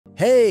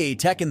Hey,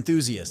 tech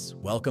enthusiasts!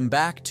 Welcome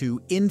back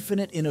to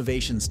Infinite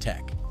Innovations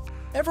Tech.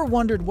 Ever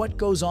wondered what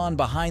goes on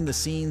behind the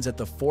scenes at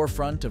the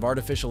forefront of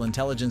artificial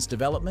intelligence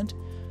development?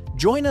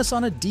 Join us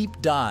on a deep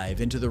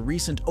dive into the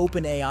recent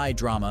OpenAI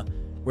drama,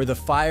 where the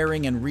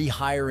firing and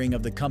rehiring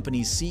of the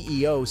company's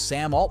CEO,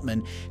 Sam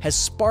Altman, has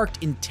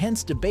sparked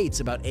intense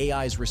debates about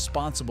AI's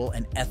responsible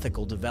and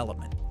ethical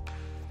development.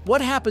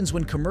 What happens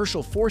when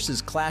commercial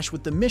forces clash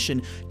with the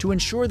mission to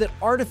ensure that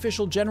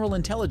artificial general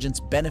intelligence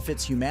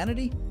benefits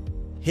humanity?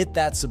 Hit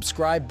that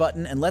subscribe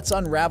button and let's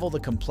unravel the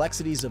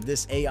complexities of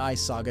this AI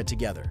saga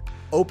together.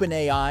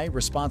 OpenAI,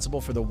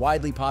 responsible for the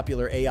widely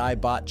popular AI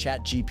bot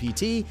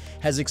ChatGPT,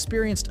 has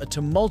experienced a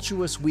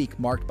tumultuous week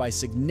marked by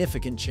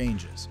significant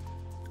changes.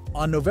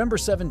 On November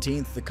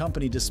 17th, the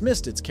company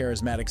dismissed its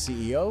charismatic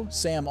CEO,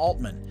 Sam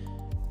Altman.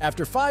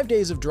 After 5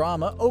 days of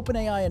drama,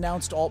 OpenAI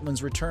announced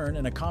Altman's return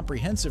and a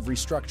comprehensive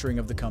restructuring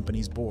of the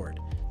company's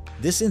board.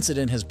 This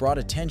incident has brought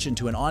attention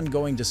to an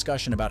ongoing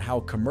discussion about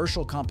how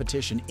commercial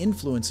competition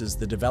influences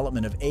the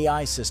development of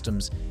AI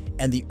systems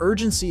and the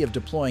urgency of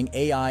deploying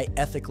AI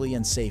ethically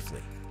and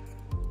safely.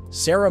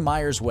 Sarah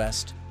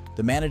Myers-West,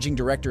 the managing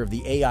director of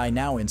the AI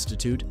Now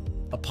Institute,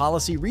 a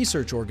policy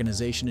research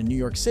organization in New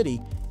York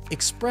City,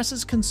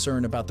 expresses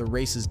concern about the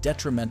race's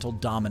detrimental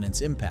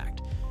dominance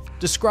impact,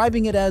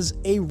 describing it as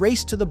a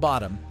race to the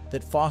bottom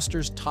that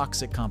fosters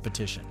toxic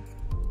competition.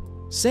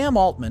 Sam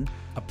Altman,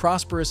 a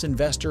prosperous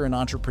investor and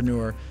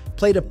entrepreneur,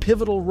 played a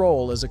pivotal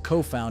role as a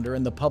co-founder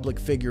and the public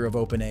figure of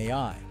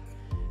OpenAI.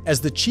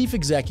 As the chief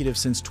executive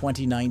since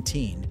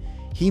 2019,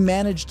 he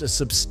managed a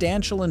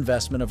substantial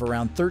investment of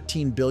around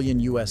 $13 billion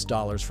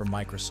from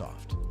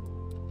Microsoft.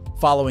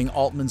 Following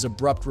Altman's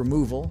abrupt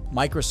removal,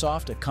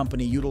 Microsoft, a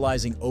company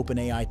utilizing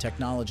OpenAI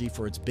technology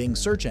for its Bing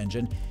search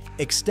engine,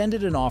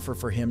 extended an offer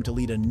for him to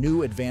lead a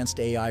new advanced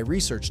AI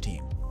research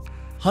team.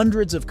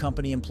 Hundreds of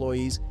company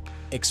employees,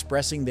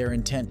 expressing their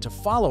intent to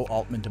follow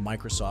Altman to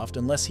Microsoft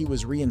unless he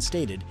was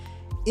reinstated,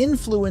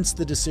 influenced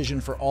the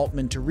decision for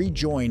Altman to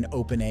rejoin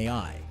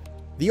OpenAI.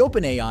 The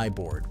OpenAI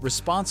board,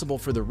 responsible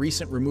for the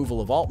recent removal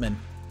of Altman,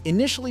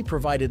 initially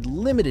provided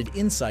limited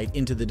insight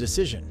into the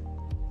decision.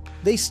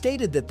 They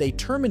stated that they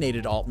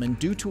terminated Altman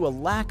due to a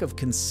lack of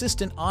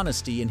consistent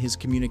honesty in his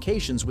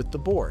communications with the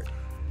board.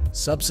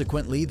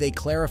 Subsequently, they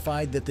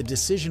clarified that the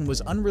decision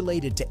was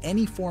unrelated to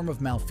any form of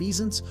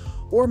malfeasance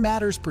or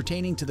matters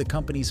pertaining to the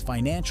company's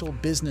financial,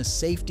 business,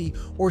 safety,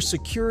 or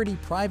security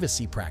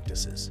privacy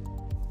practices.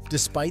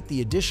 Despite the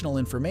additional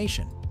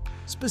information,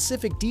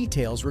 specific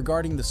details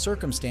regarding the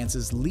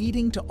circumstances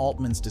leading to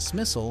Altman's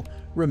dismissal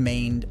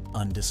remained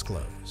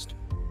undisclosed.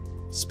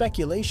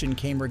 Speculation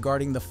came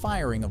regarding the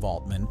firing of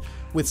Altman,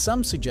 with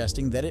some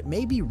suggesting that it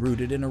may be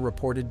rooted in a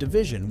reported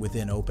division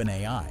within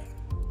OpenAI.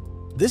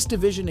 This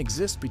division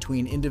exists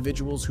between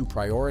individuals who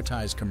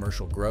prioritize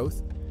commercial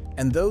growth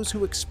and those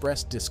who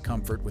express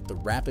discomfort with the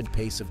rapid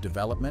pace of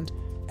development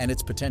and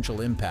its potential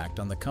impact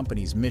on the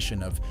company's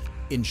mission of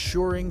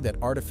ensuring that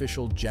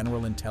artificial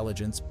general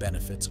intelligence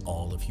benefits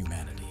all of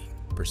humanity.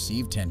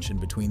 Perceived tension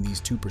between these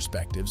two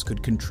perspectives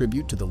could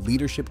contribute to the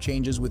leadership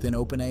changes within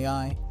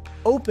OpenAI.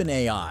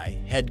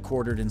 OpenAI,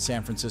 headquartered in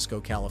San Francisco,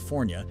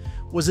 California,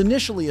 was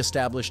initially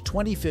established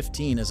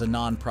 2015 as a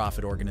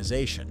nonprofit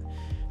organization.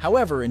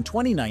 However, in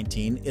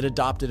 2019, it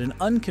adopted an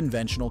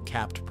unconventional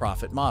capped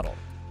profit model.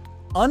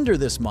 Under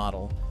this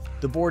model,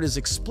 the board is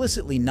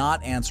explicitly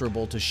not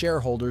answerable to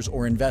shareholders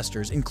or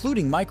investors,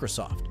 including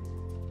Microsoft.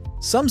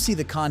 Some see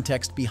the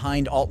context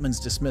behind Altman's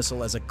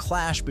dismissal as a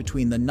clash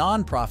between the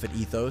nonprofit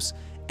ethos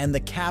and the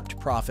capped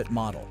profit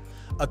model,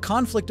 a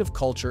conflict of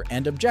culture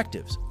and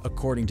objectives,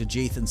 according to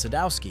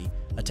Sadowski,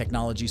 a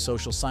technology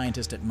social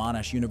scientist at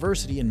Monash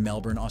University in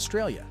Melbourne,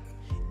 Australia.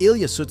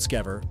 Ilya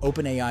Sutskever,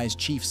 OpenAI's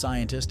chief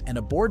scientist and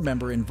a board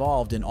member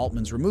involved in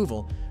Altman's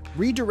removal,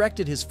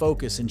 redirected his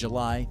focus in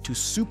July to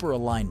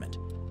superalignment,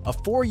 a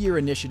 4-year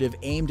initiative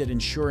aimed at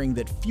ensuring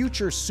that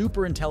future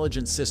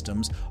superintelligent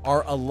systems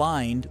are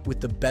aligned with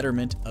the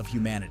betterment of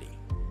humanity.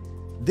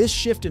 This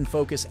shift in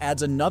focus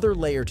adds another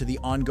layer to the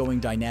ongoing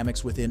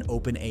dynamics within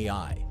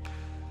OpenAI.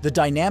 The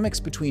dynamics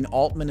between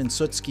Altman and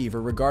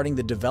Sutskever regarding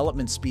the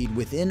development speed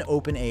within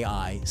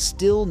OpenAI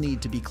still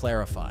need to be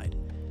clarified.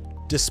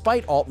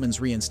 Despite Altman's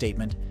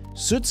reinstatement,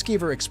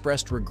 Sutskever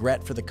expressed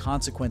regret for the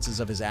consequences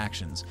of his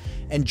actions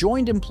and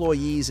joined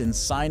employees in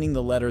signing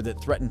the letter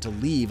that threatened to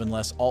leave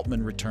unless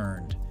Altman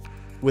returned.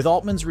 With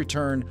Altman's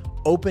return,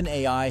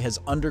 OpenAI has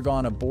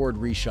undergone a board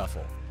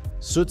reshuffle.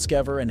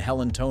 Sutskever and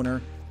Helen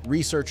Toner,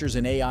 researchers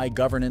in AI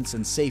governance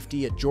and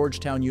safety at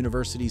Georgetown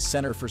University's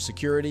Center for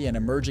Security and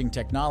Emerging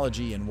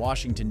Technology in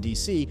Washington,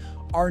 D.C.,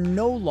 are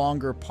no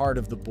longer part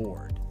of the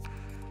board.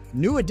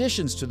 New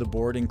additions to the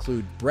board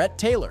include Brett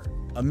Taylor,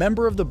 a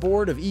member of the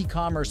board of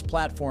e-commerce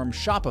platform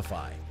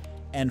Shopify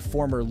and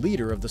former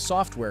leader of the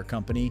software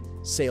company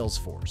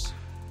Salesforce.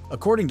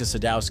 According to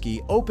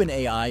Sadowski,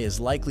 OpenAI is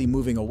likely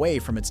moving away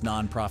from its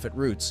nonprofit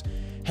roots,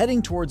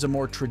 heading towards a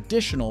more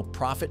traditional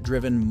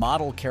profit-driven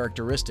model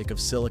characteristic of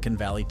Silicon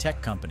Valley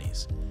tech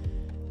companies.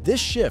 This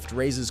shift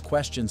raises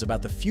questions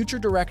about the future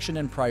direction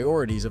and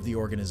priorities of the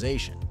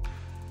organization.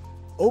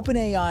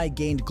 OpenAI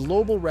gained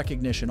global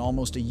recognition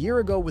almost a year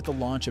ago with the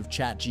launch of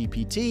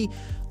ChatGPT,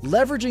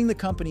 leveraging the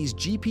company's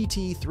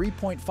GPT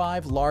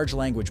 3.5 large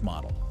language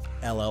model,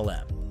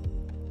 LLM.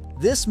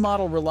 This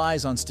model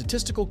relies on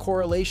statistical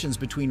correlations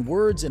between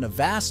words in a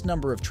vast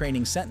number of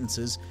training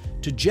sentences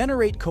to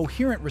generate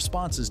coherent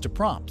responses to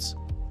prompts.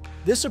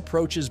 This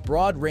approach's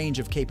broad range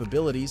of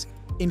capabilities,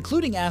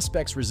 including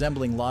aspects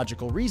resembling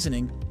logical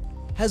reasoning,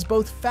 has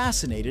both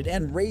fascinated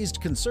and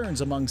raised concerns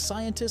among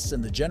scientists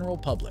and the general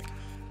public.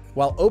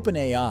 While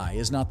OpenAI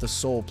is not the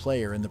sole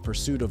player in the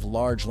pursuit of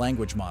large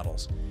language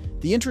models,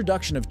 the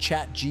introduction of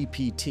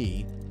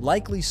ChatGPT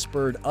likely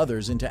spurred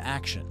others into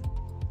action.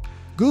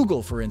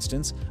 Google, for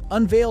instance,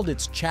 unveiled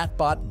its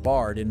chatbot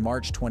Bard in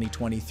March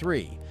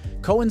 2023,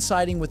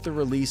 coinciding with the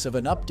release of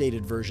an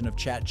updated version of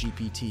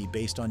ChatGPT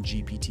based on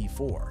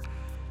GPT-4.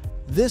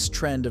 This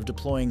trend of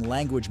deploying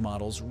language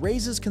models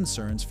raises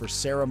concerns for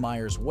Sarah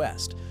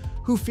Myers-West,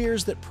 who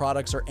fears that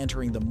products are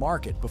entering the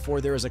market before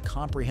there is a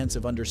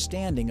comprehensive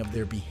understanding of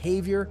their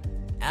behavior,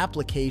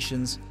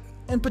 applications,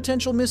 and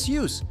potential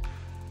misuse.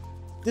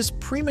 This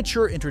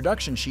premature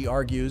introduction, she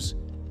argues,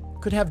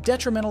 could have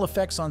detrimental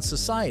effects on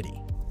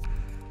society.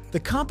 The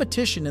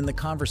competition in the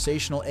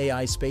conversational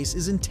AI space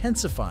is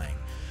intensifying,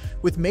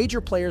 with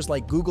major players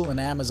like Google and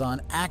Amazon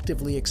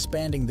actively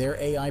expanding their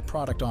AI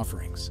product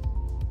offerings.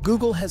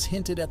 Google has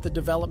hinted at the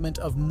development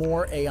of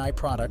more AI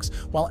products,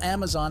 while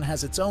Amazon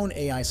has its own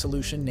AI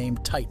solution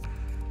named Titan.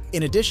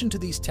 In addition to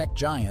these tech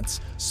giants,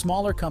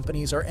 smaller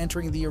companies are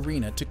entering the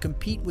arena to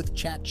compete with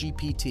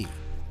ChatGPT.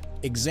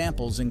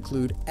 Examples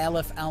include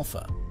Aleph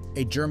Alpha,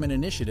 a German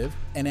initiative,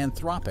 and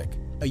Anthropic,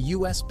 a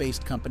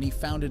US-based company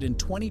founded in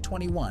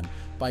 2021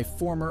 by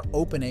former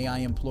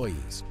OpenAI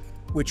employees,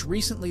 which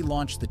recently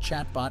launched the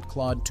chatbot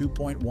Claude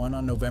 2.1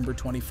 on November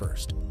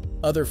 21st.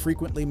 Other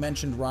frequently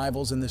mentioned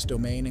rivals in this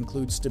domain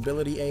include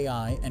Stability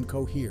AI and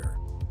Cohere.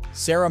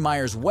 Sarah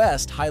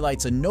Myers-West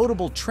highlights a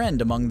notable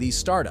trend among these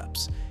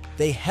startups.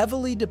 They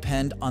heavily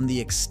depend on the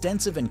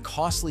extensive and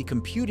costly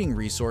computing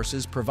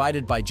resources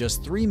provided by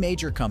just three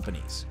major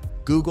companies: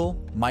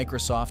 Google,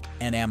 Microsoft,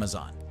 and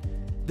Amazon.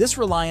 This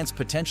reliance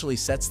potentially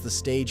sets the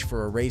stage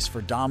for a race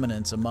for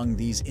dominance among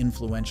these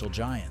influential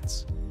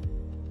giants.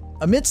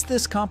 Amidst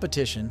this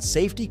competition,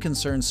 safety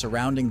concerns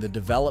surrounding the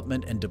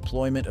development and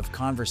deployment of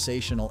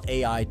conversational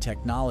AI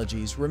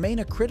technologies remain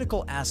a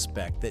critical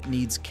aspect that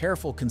needs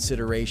careful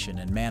consideration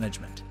and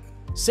management.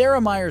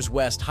 Sarah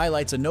Myers-West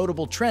highlights a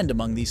notable trend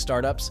among these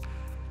startups.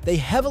 They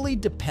heavily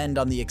depend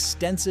on the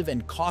extensive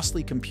and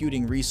costly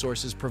computing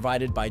resources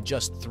provided by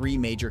just three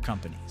major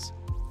companies.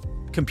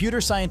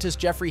 Computer scientist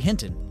Geoffrey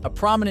Hinton, a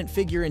prominent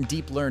figure in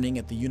deep learning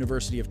at the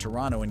University of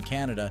Toronto in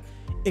Canada,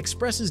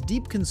 expresses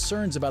deep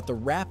concerns about the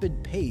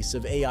rapid pace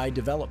of AI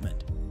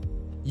development.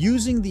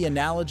 Using the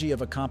analogy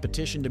of a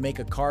competition to make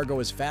a car go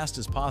as fast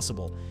as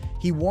possible,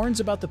 he warns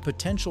about the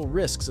potential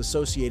risks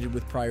associated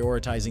with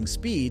prioritizing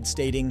speed,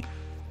 stating,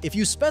 "If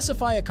you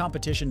specify a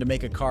competition to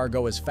make a car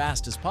go as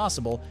fast as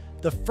possible,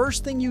 the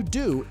first thing you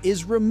do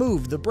is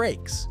remove the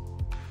brakes."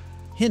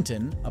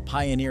 Hinton, a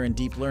pioneer in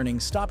deep learning,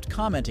 stopped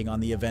commenting on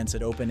the events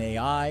at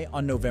OpenAI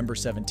on November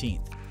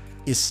 17th.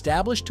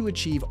 Established to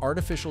achieve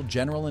artificial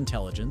general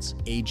intelligence,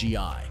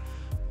 AGI,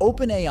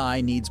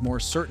 OpenAI needs more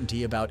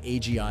certainty about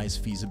AGI's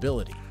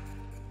feasibility.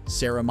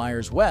 Sarah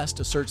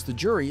Myers-West asserts the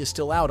jury is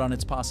still out on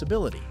its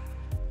possibility.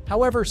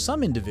 However,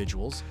 some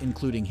individuals,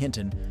 including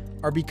Hinton,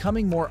 are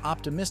becoming more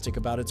optimistic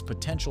about its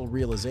potential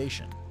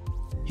realization.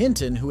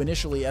 Hinton, who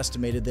initially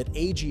estimated that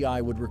AGI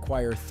would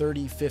require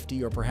 30,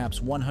 50, or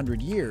perhaps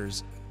 100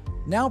 years,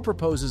 now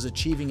proposes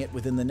achieving it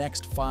within the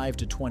next 5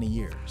 to 20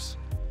 years.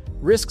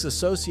 Risks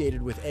associated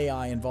with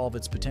AI involve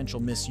its potential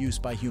misuse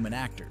by human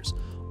actors,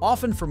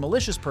 often for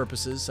malicious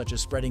purposes such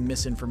as spreading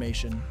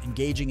misinformation,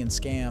 engaging in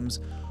scams,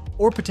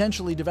 or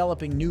potentially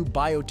developing new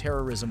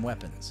bioterrorism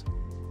weapons.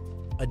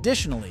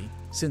 Additionally,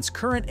 since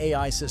current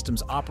AI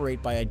systems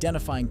operate by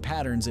identifying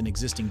patterns in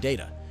existing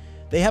data,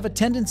 they have a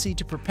tendency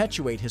to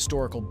perpetuate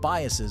historical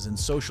biases and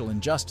social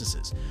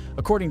injustices,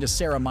 according to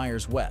Sarah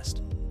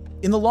Myers-West.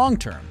 In the long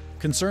term,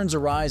 concerns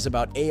arise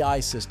about AI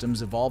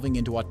systems evolving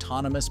into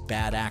autonomous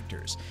bad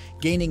actors,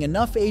 gaining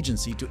enough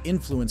agency to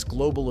influence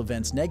global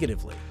events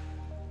negatively.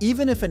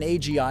 Even if an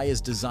AGI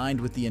is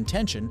designed with the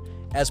intention,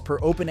 as per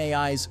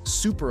OpenAI's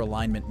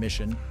super-alignment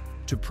mission,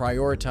 to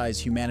prioritize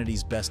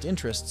humanity's best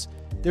interests,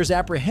 there's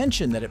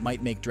apprehension that it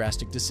might make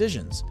drastic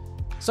decisions,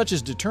 such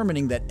as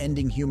determining that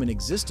ending human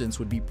existence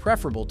would be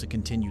preferable to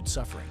continued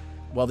suffering.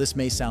 While this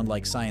may sound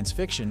like science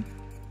fiction,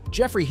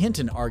 Geoffrey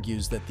Hinton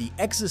argues that the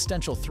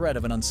existential threat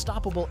of an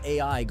unstoppable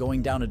AI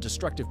going down a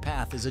destructive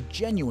path is a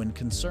genuine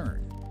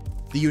concern.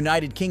 The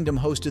United Kingdom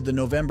hosted the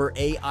November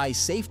AI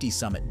Safety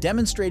Summit,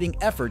 demonstrating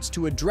efforts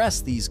to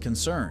address these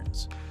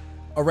concerns.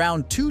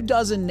 Around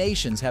 24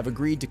 nations have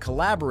agreed to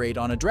collaborate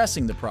on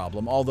addressing the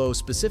problem, although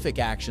specific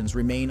actions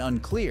remain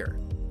unclear.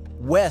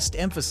 West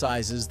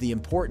emphasizes the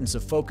importance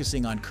of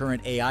focusing on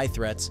current AI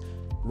threats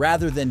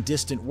rather than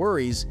distant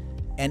worries,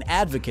 and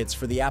advocates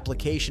for the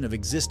application of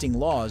existing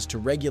laws to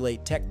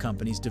regulate tech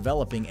companies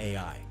developing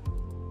AI.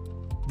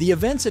 The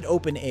events at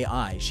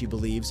OpenAI, she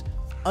believes,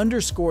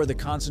 underscore the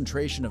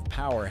concentration of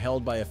power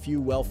held by a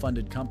few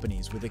well-funded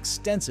companies with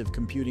extensive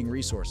computing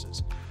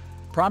resources,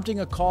 prompting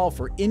a call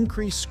for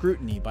increased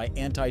scrutiny by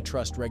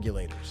antitrust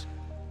regulators.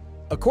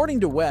 According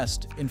to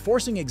West,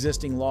 enforcing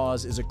existing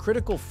laws is a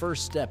critical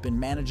first step in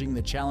managing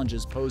the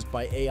challenges posed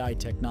by AI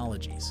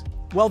technologies.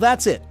 Well,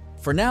 that's it.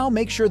 For now,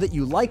 make sure that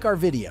you like our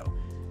video.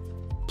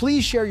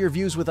 Please share your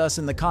views with us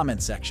in the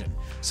comments section.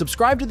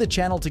 Subscribe to the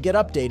channel to get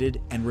updated,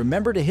 and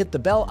remember to hit the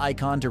bell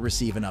icon to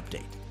receive an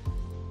update.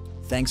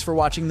 Thanks for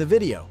watching the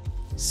video.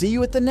 See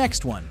you at the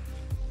next one.